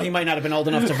 I thought he might not have been old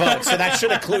enough to vote, so that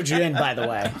should have clued you in, by the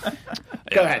way.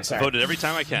 Go ahead, sorry. Voted every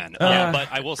time I can. But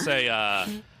I will say...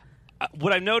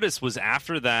 what I noticed was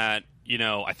after that,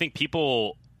 I think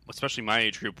people, especially my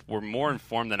age group, were more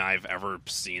informed than I've ever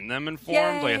seen them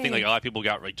informed. Like I think like a lot of people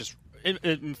got like just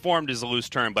informed is a loose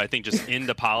term, but I think just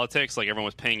into politics, like everyone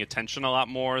was paying attention a lot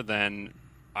more than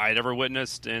I'd ever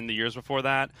witnessed in the years before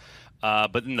that.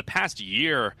 But in the past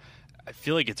year, I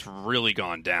feel like it's really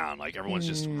gone down. Like everyone's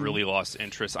just really lost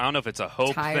interest. I don't know if it's a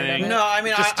hope Tired of thing. it? No, I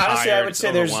mean, honestly, I would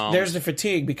say there's the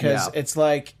fatigue because it's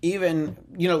like even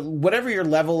whatever your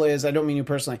level is. I don't mean you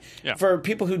personally. Yeah. For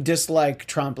people who dislike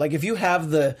Trump, like if you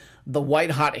have the white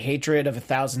hot hatred of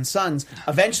 1,000 suns,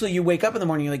 eventually you wake up in the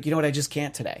morning, you're like, you know what, I just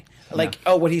can't today. Like,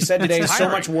 oh, what he said today is so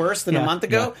much worse than a month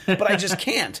ago, but I just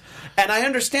can't. And I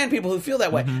understand people who feel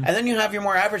that way. And then you have your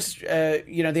more average,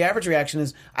 the average reaction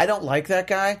is, I don't like that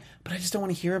guy, but I just don't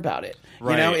want to hear about it.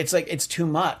 Right. It's like, it's too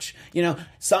much.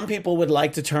 Some people would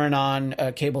like to turn on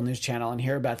a cable news channel and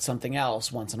hear about something else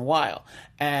once in a while.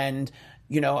 And,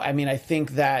 I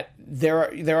think that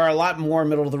there are a lot more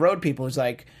middle of the road people who's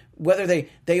like, whether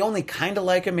they only kind of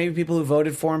like him, maybe people who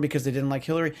voted for him because they didn't like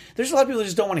Hillary. There's a lot of people who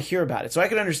just don't want to hear about it. So I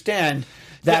can understand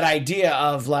that idea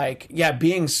of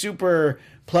being super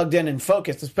plugged in and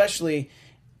focused, especially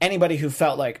anybody who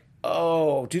felt like,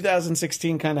 oh,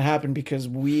 2016 kind of happened because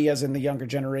we, as in the younger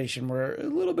generation, were a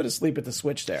little bit asleep at the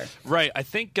switch there. Right. I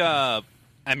think,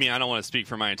 I don't want to speak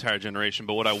for my entire generation,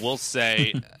 but what I will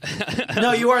say...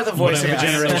 No, you are the voice of a I am the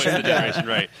generation. voice of the generation,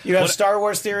 right. You have Star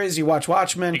Wars theories, you watch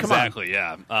Watchmen, come on. Exactly,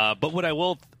 yeah. But what I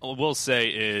will say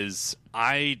is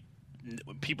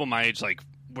people my age, like,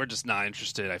 we're just not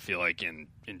interested, I feel like, in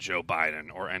Joe Biden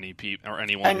or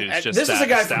anyone who's just this is a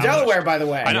guy from Delaware, by the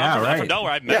way. I know, Yeah, I'm from right.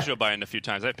 Delaware. I've met Joe Biden a few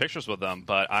times. I have pictures with him,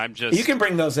 but I'm just... You can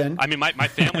bring those in. I mean, my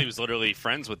family was literally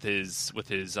friends with his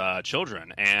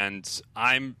children, and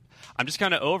I'm just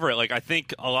kind of over it. Like, I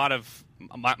think a lot of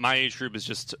my age group is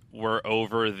just, we're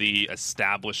over the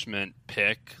establishment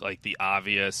pick, like the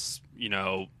obvious,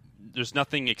 there's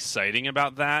nothing exciting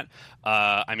about that.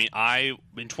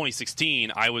 In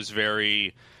 2016, I was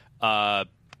very, I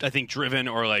think, driven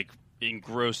or like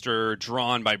engrossed or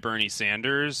drawn by Bernie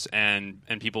Sanders and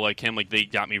people like him. Like, they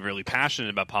got me really passionate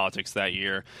about politics that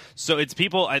year. So it's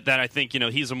people that I think,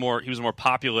 he was a more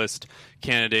populist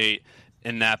candidate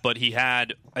in that, but he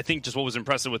had, I think, just what was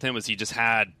impressive with him was he just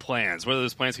had plans. Whether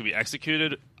those plans could be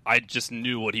executed, I just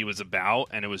knew what he was about,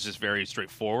 and it was just very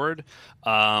straightforward.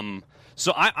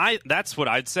 So I that's what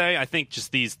I'd say. I think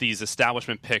just these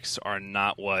establishment picks are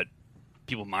not what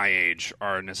people my age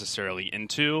are necessarily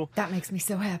into. That makes me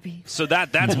so happy. So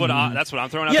that's what I'm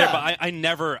throwing out Yeah. there.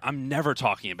 But I'm never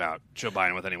talking about Joe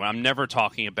Biden with anyone. I'm never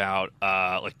talking about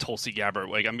like Tulsi Gabbard.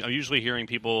 Like I'm usually hearing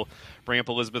people bring up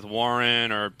Elizabeth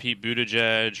Warren or Pete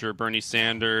Buttigieg or Bernie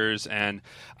Sanders, and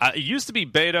it used to be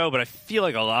Beto, but I feel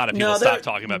like a lot of people stopped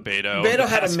talking about Beto. Beto the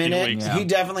had a past few minute. weeks. He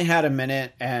definitely had a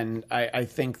minute, and I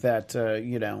think that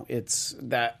it's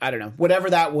that, I don't know,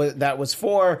 whatever that was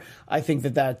for. I think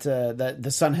that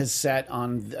the sun has set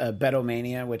on Beto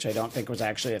mania, which I don't think was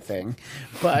actually a thing,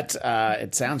 but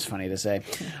it sounds funny to say.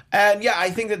 And yeah,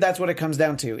 I think that's what it comes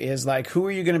down to is like, who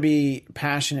are you going to be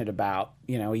passionate about,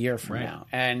 a year from now?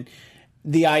 And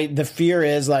the fear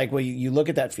is like, well, you look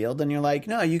at that field and you're like,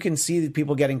 no, you can see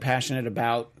people getting passionate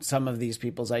about some of these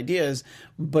people's ideas,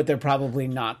 but they're probably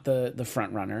not the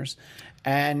front runners.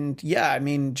 And yeah, I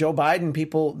mean, Joe Biden,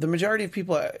 the majority of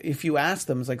people, if you ask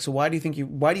them, it's like, so why do you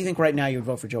think right now you would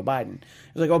vote for Joe Biden?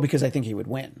 It's like, oh, because I think he would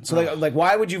win. So like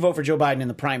why would you vote for Joe Biden in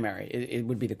the primary? It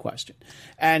would be the question.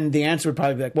 And the answer would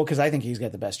probably be like, well, because I think he's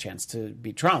got the best chance to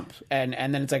beat Trump. And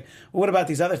then it's like, well, what about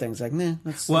these other things? Like, nah.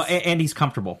 And he's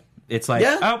comfortable. It's like,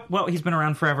 oh, well, he's been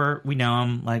around forever. We know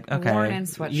him. Like, okay. Worn in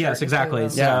sweatshirt, yes, exactly.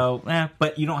 if I will. So,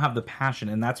 but you don't have the passion.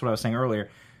 And that's what I was saying earlier.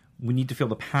 We need to feel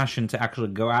the passion to actually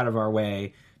go out of our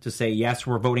way to say, yes,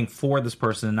 we're voting for this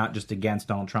person and not just against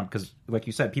Donald Trump. Because, like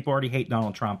you said, people already hate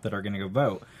Donald Trump that are going to go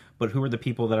vote. But who are the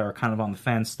people that are kind of on the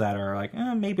fence that are like,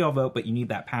 maybe I'll vote, but you need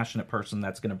that passionate person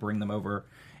that's going to bring them over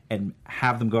and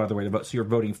have them go out of their way to vote. So you're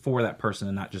voting for that person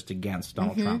and not just against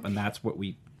Donald Trump. And that's what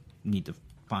we need to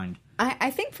find.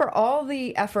 I think for all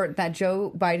the effort that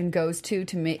Joe Biden goes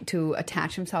to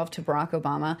attach himself to Barack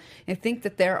Obama, I think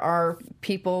that there are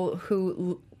people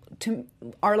who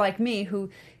are like me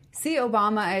who see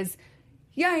Obama as,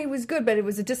 yeah, he was good, but it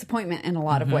was a disappointment in a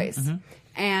lot of ways.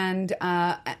 And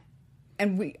I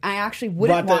actually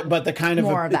wouldn't want but the kind of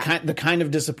more of that. the kind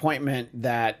of disappointment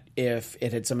that if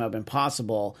it had somehow been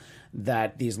possible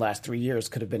that these last 3 years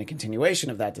could have been a continuation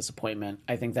of that disappointment,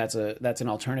 I think that's an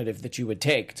alternative that you would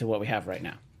take to what we have right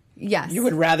now. Yes. You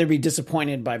would rather be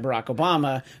disappointed by Barack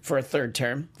Obama for a third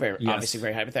term, obviously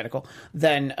very hypothetical,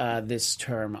 than this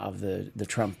term of the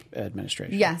Trump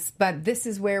administration. Yes, but this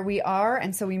is where we are,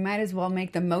 and so we might as well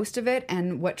make the most of it.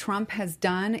 And what Trump has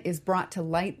done is brought to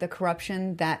light the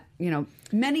corruption that,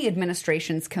 many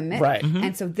administrations commit. Right.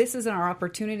 And so this is our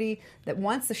opportunity that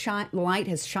once the light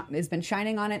has been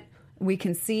shining on it, we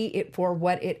can see it for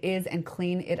what it is and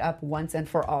clean it up once and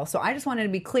for all. So I just wanted to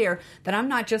be clear that I'm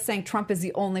not just saying Trump is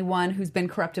the only one who's been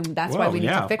corrupt and that's why we need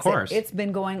to fix it. It's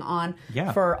been going on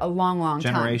for a long, long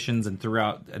time. Generations and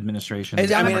throughout administrations.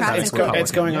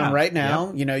 It's going on right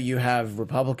now. You have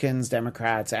Republicans,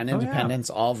 Democrats, and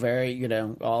independents all very,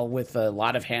 all with a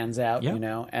lot of hands out,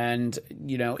 and,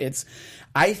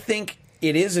 I think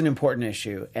it is an important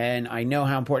issue, and I know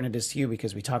how important it is to you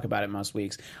because we talk about it most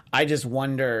weeks. I just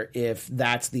wonder if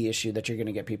that's the issue that you're going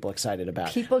to get people excited about.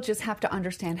 People just have to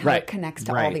understand how it connects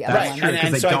to all the other ones.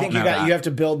 And so I think you have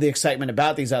to build the excitement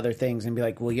about these other things and be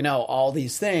like, well, all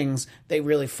these things, they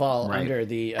really fall under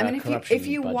the corruption if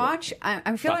you budget. Watch,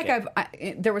 I feel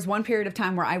like there was one period of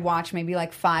time where I watched maybe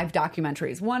like 5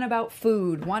 documentaries, one about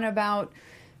food, one about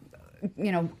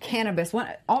cannabis,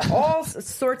 all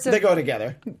sorts of. They go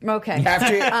together. Okay.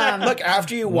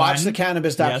 After you watch the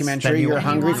cannabis documentary, you're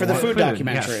hungry for the food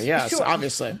documentary. Yes, sure.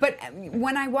 Obviously. But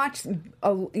when I watch,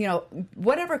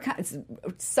 whatever kind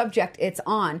of subject it's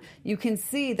on, you can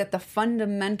see that the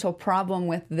fundamental problem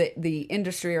with the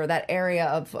industry or that area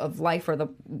of life or the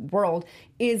world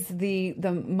is the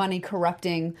money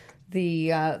corrupting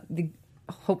the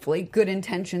hopefully good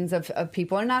intentions of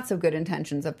people or not so good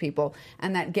intentions of people,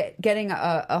 and that getting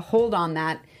a hold on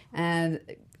that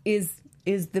is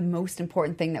the most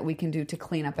important thing that we can do to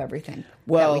clean up everything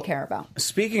that we care about.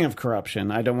 Speaking of corruption,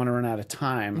 I don't want to run out of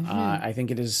time. I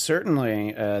think it is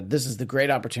certainly this is the great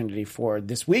opportunity for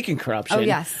This Week in Corruption. Oh,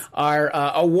 yes. Our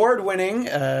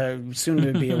award-winning, soon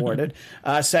to be awarded,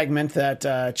 segment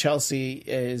that Chelsea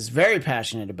is very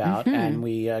passionate about, and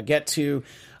we get to.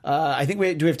 I think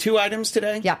do we have 2 items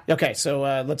today? Yeah. Okay, so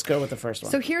let's go with the first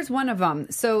one. So here's one of them.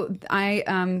 So I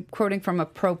am quoting from a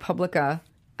ProPublica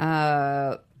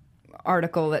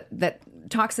article that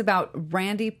talks about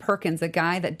Randy Perkins, a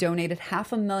guy that donated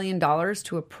 $500,000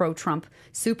 to a pro-Trump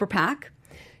super PAC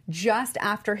just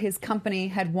after his company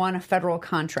had won a federal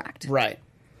contract. Right.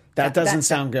 That doesn't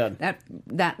sound good.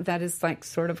 That is like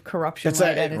sort of corruption.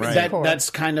 That's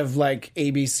kind of like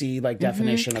ABC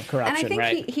definition of corruption, and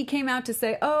I think he came out to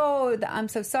say, "Oh, I'm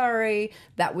so sorry.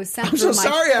 That was sent I'm through so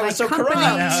sorry. I was so company.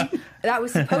 corrupt. That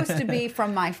was supposed to be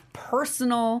from my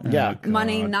personal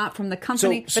money, not from the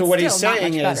company." So what he's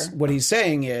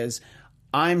saying is,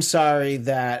 I'm sorry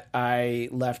that I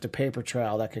left a paper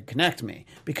trail that could connect me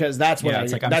because that's what I'm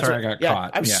sorry I got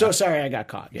caught. I'm so sorry I got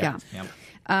caught. Yeah.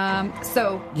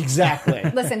 So exactly.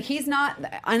 Listen, he's not,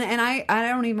 and I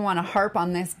don't even want to harp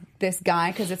on this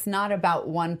guy because it's not about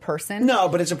one person. No,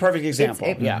 but it's a perfect example.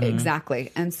 Exactly.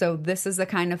 And so this is the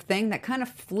kind of thing that kind of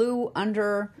flew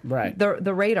under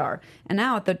the radar. And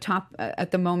now at the top,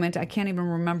 at the moment, I can't even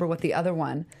remember what the other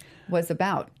one was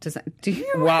about. Do you?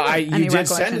 Well, you did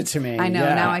send it to me. I know.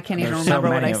 Now I can't even remember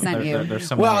what I sent you.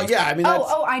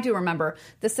 I do remember.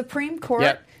 The Supreme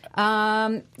Court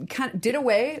kind of did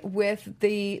away with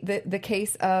the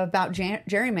case about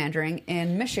gerrymandering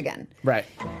in Michigan. Right.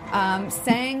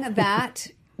 Saying that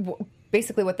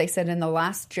basically what they said in the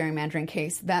last gerrymandering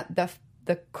case, that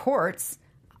the courts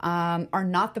are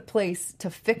not the place to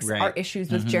fix our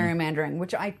issues with gerrymandering,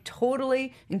 which I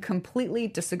totally and completely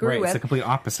disagree with. It's the complete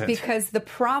opposite. Because the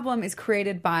problem is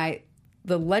created by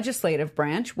the legislative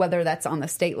branch, whether that's on the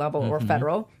state level or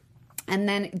federal. And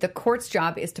then the court's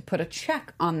job is to put a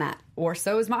check on that, or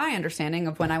so is my understanding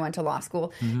of when I went to law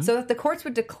school. So that the courts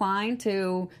would decline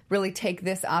to really take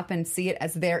this up and see it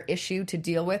as their issue to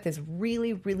deal with is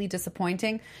really, really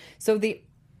disappointing. So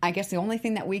I guess the only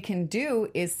thing that we can do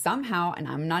is somehow, and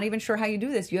I'm not even sure how you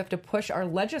do this, you have to push our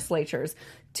legislatures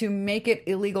to make it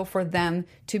illegal for them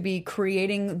to be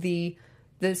creating the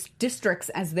districts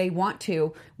as they want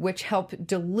to, which help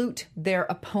dilute their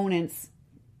opponents'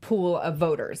 pool of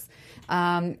voters.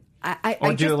 I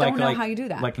just don't know how you do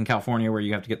that. Like in California, where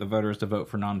you have to get the voters to vote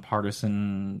for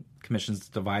nonpartisan commissions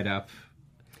to divide up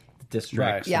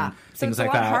districts and things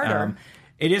like that. Harder.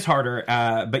 It is harder,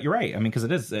 but you're right. I mean, because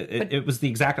it was the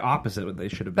exact opposite of what they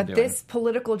should have been doing. But this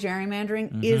political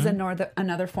gerrymandering is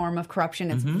another form of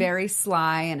corruption. It's very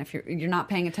sly, and if you're not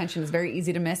paying attention, it's very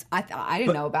easy to miss. I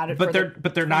didn't know about it.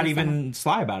 But they're not even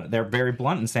sly about it. They're very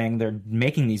blunt in saying they're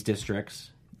making these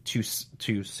districts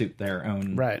to suit their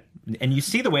own. Right. And you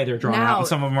see the way they're drawn Now- out, and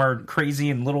some of them are crazy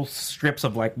and little strips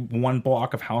of like one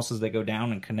block of houses that go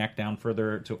down and connect down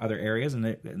further to other areas, and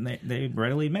they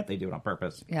readily admit they do it on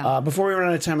purpose. Yeah. Before we run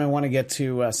out of time, I want to get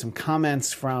to some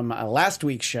comments from last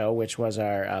week's show, which was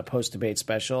our post-debate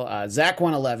special.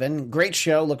 Zach111, great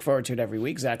show. Look forward to it every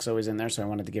week. Zach's always in there, so I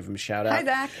wanted to give him a shout-out.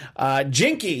 Hi, Zach.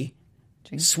 Jinky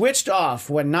switched off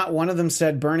when not one of them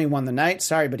said Bernie won the night.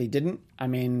 Sorry, but he didn't. I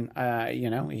mean,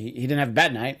 he didn't have a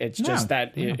bad night. It's just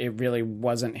that it really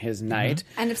wasn't his night.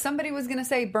 And if somebody was going to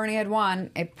say Bernie had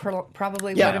won, it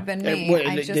probably Yeah, would have been me.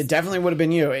 it definitely would have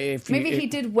been you. Maybe he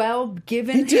did well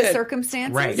given did. his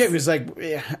circumstances. Right. Yeah, it was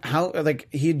like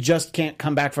he just can't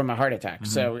come back from a heart attack.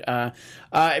 So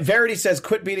Verity says,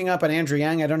 quit beating up on Andrew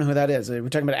Yang. I don't know who that is. We're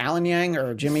talking about Alan Yang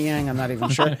or Jimmy Yang. I'm not even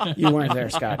sure. You weren't there,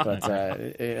 Scott, but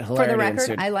hilarity For the record,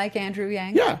 ensued. I like Andrew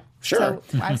Yang. Yeah, sure.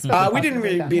 So I've spoken We didn't positively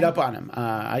really about beat him. up on him.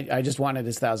 I just wanted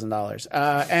his $1,000.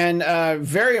 And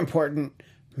very important,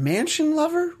 mansion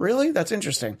lover? Really? That's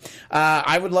interesting.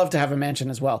 I would love to have a mansion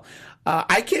as well.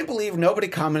 I can't believe nobody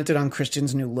commented on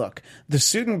Christian's new look. The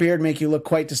suit and beard make you look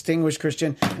quite distinguished,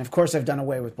 Christian. And of course, I've done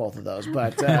away with both of those.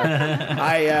 But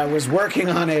I was working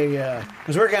on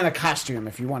a costume.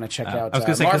 If you want to check out, I was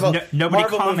going to say, 'cause nobody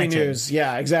Marvel commented. Movie News.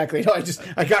 Yeah, exactly. No,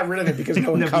 I got rid of it because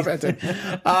no one commented.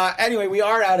 Anyway, we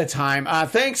are out of time.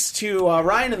 Thanks to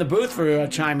Ryan in the booth for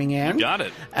chiming in. Got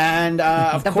it. And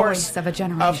of The course, voice of a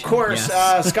generation. Of course,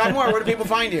 Yes. Scott Moore. Where do people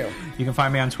find you? You can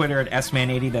find me on Twitter at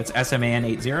sman80. That's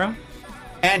SMAN80.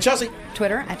 And Chelsea.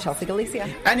 Twitter at Chelsea Galicia.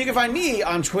 And you can find me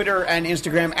on Twitter and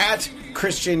Instagram at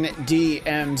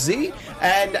ChristianDMZ.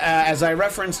 And as I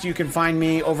referenced, you can find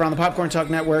me over on the Popcorn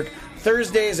Talk Network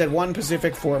Thursdays at 1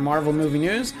 Pacific for Marvel Movie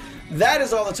News. That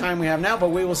is all the time we have now, but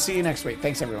we will see you next week.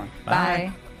 Thanks, everyone.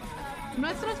 Bye.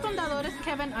 Nuestros fundadores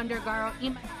Kevin Undergaro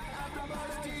y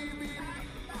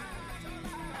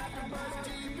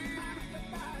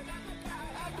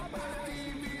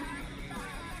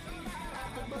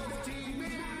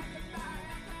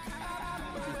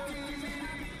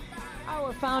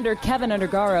Our founder, Kevin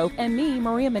Undergaro, and me,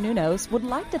 Maria Menounos, would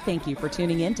like to thank you for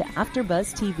tuning in to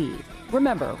AfterBuzz TV.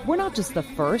 Remember, we're not just the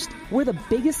first, we're the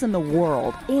biggest in the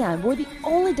world, and we're the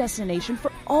only destination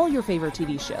for all your favorite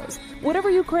TV shows. Whatever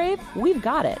you crave, we've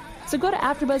got it. So go to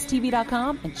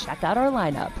AfterBuzzTV.com and check out our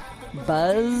lineup.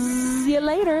 Buzz you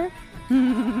later.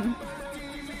 The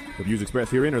views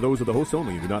expressed herein are those of the hosts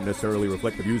only and do not necessarily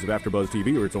reflect the views of AfterBuzz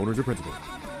TV or its owners or principals.